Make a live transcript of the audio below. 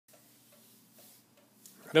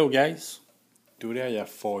Hello guys, today I have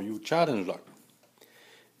for you challenge lock.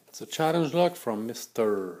 It's a challenge lock from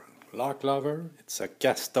Mr. Lock Lover. It's a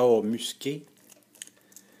Castor Musqué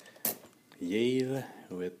CL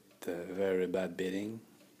with very bad bidding.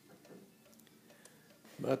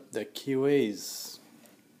 But the keyways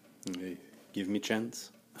give me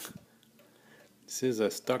chance. This is a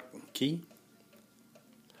stock key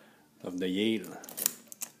of the Yale.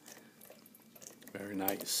 Very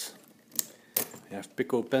nice. I have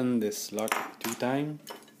pick open this lock 2 times,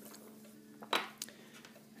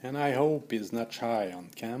 and I hope it's not shy on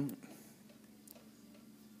cam.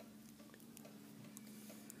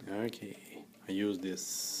 Okay, I use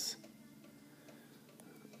this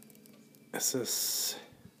SS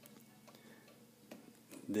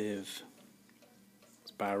Div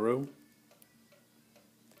Sparrow.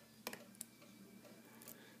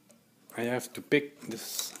 I have to pick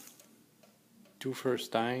this two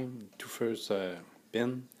first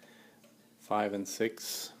pin, 5 and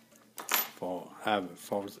 6, for have a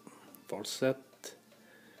false set,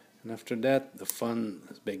 and after that the fun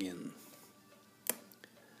is begin.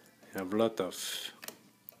 I have a lot of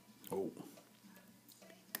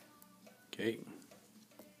okay,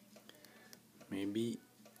 maybe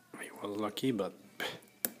I was lucky, but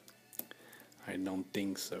I don't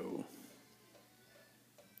think so.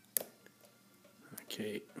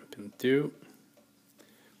 Okay, pin 2.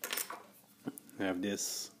 I have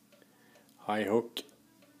this high hook.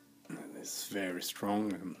 It's very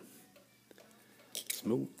strong and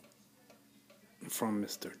smooth from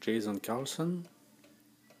Mr. Jason Carlson.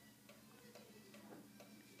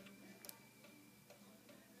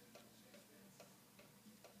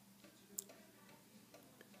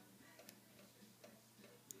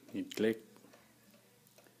 Need click.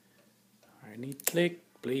 I need click,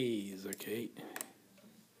 please. Okay.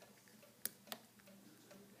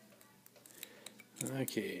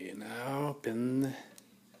 Okay, now pin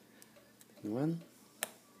 1.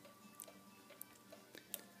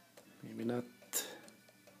 Maybe not.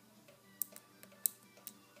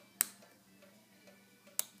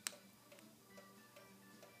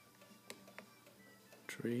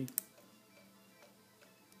 3.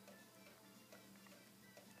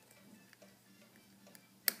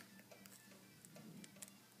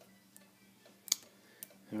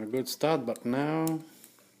 A good start, but now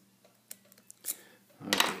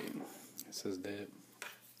this is the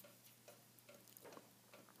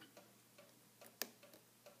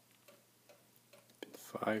pin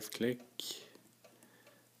 5 click,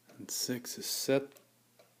 and 6 is set.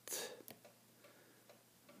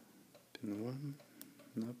 Pin 1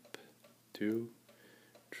 up, 2,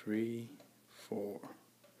 3, 4,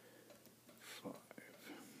 5.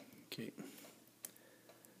 Okay,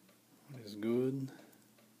 what is good,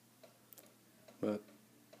 but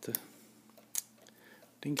I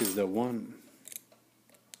think it's the 1.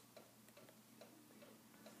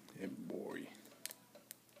 Hey boy.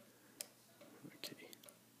 Okay.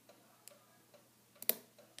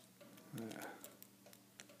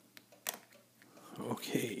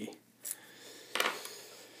 Okay.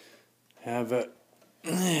 Have a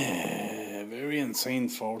very insane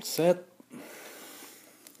false set.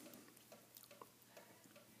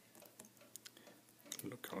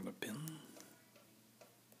 Look at the pin.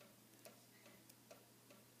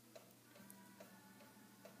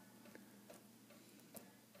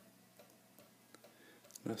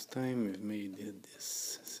 Last time we made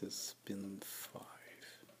this is pin 5.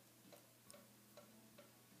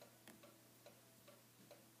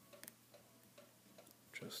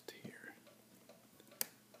 Just here.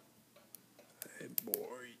 Hey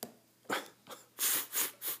boy.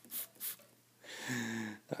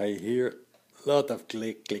 I hear a lot of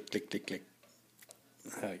click, click, click, click, click.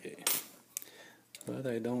 Okay. But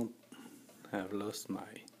I don't have lost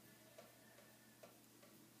my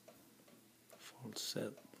false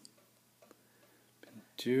set. Pin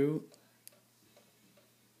 2.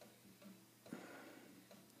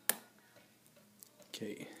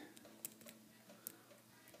 Okay.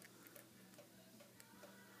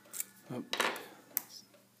 Up.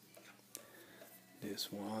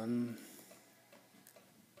 This 1.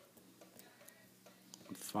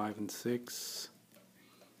 5 and 6.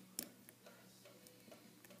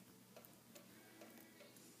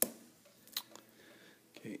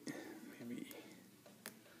 Okay, maybe.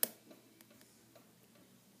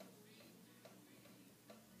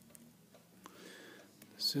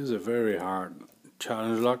 This is a very hard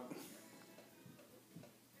challenge lock.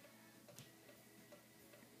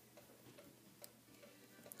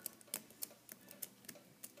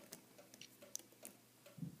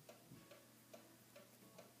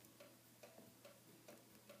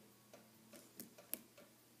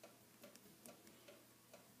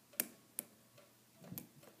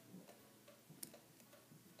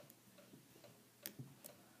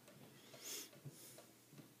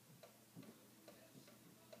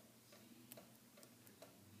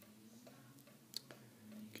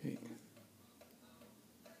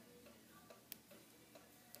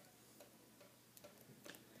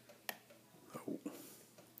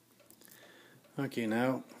 Okay,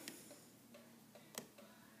 now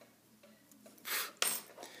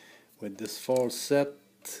with this false set,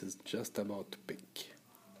 it's just about to pick.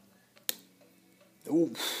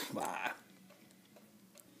 Oof! Ah.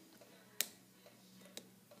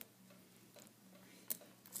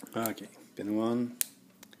 Okay, pin one.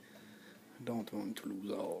 I don't want to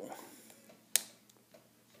lose all.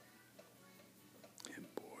 Yeah,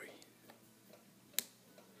 boy.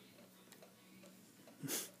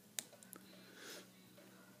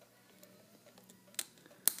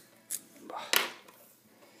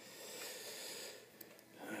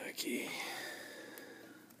 Okay.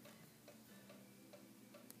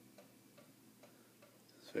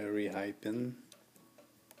 It's very high pin.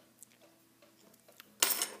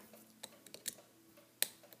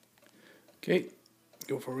 Okay,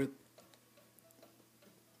 go for it.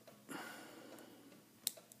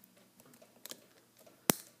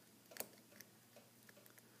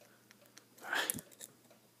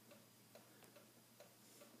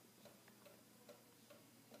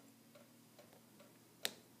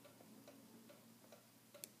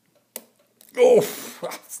 Oh!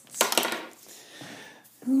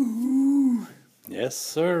 Ooh. Yes,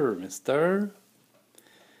 sir, mister.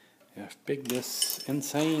 I've picked this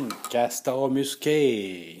insane Castor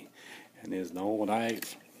Musqué and his no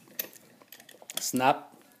knife.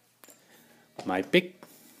 Snap. My pick.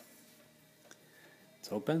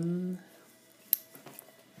 It's open.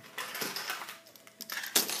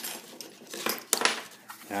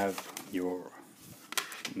 Have your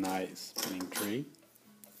nice spinning tree.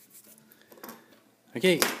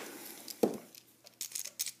 Okay.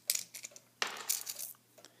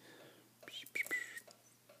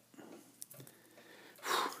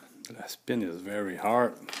 The last spin is very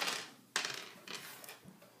hard.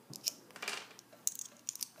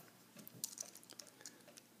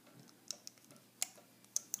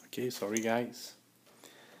 Okay, sorry guys.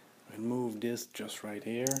 I'll move this just right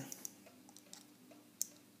here.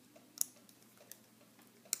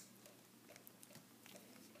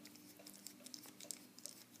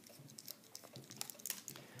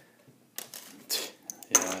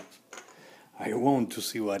 Yeah, I want to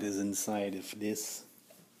see what is inside of this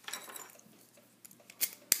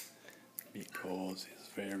because it's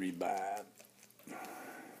very bad.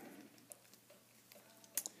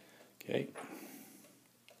 Okay.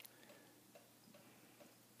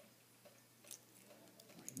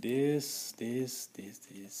 This.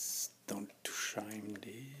 Don't shine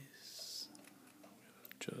this.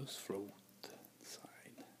 Just float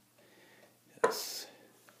inside. Yes.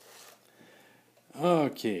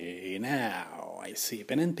 Okay, now I see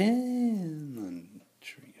pin and pin. And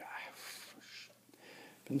three.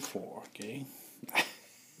 Pin 4, okay.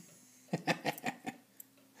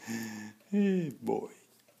 Hey, boy.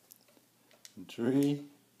 3.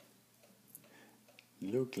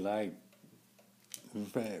 Look like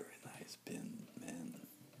very nice pin, man.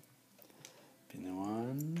 Pin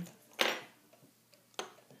 1. Pin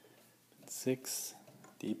 6.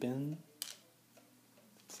 Deep in.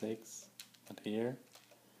 6. Not here.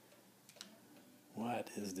 What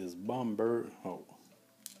is this bomber? Oh.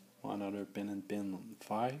 One other pin and pin on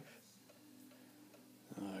 5.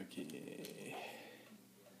 Okay.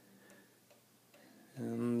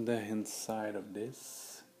 And the inside of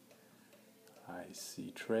this, I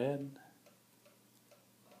see thread.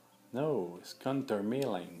 No, it's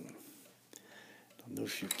countermailing. Don't know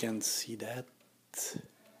if you can see that.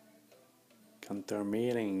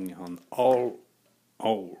 Countermailing on all.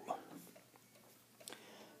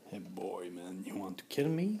 Hey boy, man, you want to kill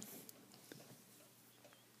me?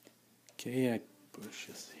 Okay, I push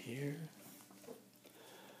this here.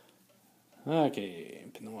 Okay,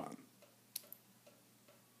 pin 1.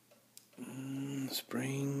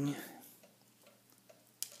 Spring.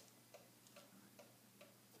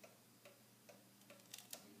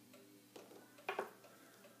 Pin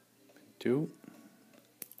 2.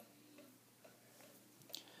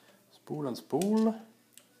 Spool and spool.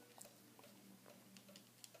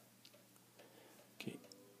 Okay,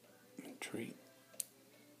 pin 3.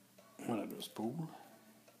 One other spool.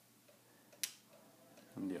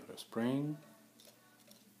 And the other spring.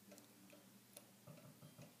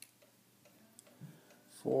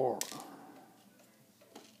 4.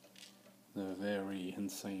 The very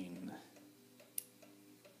insane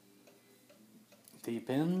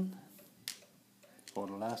T-pin for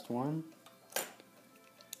the last one.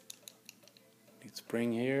 Need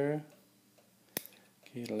spring here.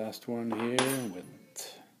 Okay, the last one here with.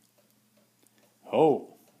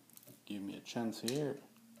 Oh, give me a chance here.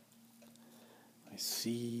 I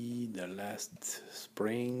see the last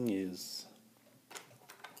spring is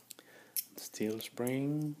steel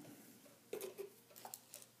spring.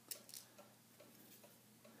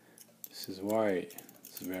 This is why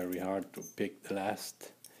it's very hard to pick the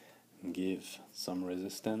last and give some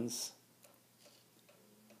resistance.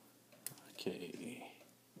 Okay,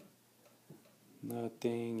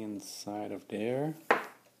 nothing inside of there.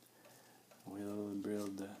 We'll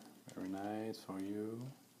build very nice for you.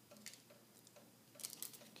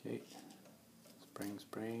 Okay, spring,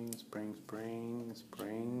 spring, spring, spring,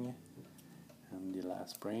 spring, and the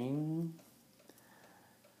last spring.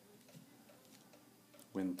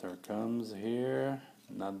 Winter comes here,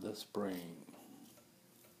 not the spring.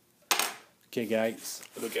 Okay guys,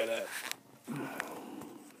 look at that.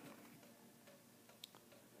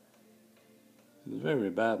 It's very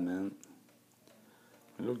bad, man.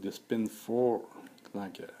 Look, the spin 4,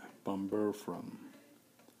 like a bomber from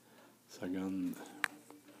Second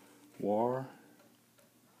War.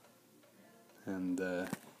 And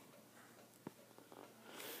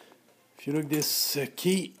if you look this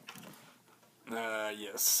key,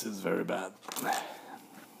 yes, it's very bad.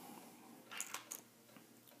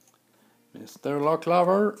 Mr. Lock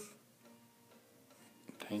Lover,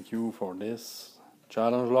 thank you for this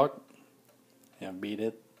challenge lock. You have beat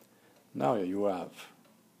it. Now you have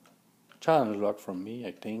challenge lock from me,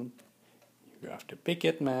 I think. You have to pick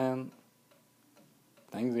it, man.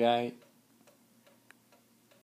 Thanks, guy.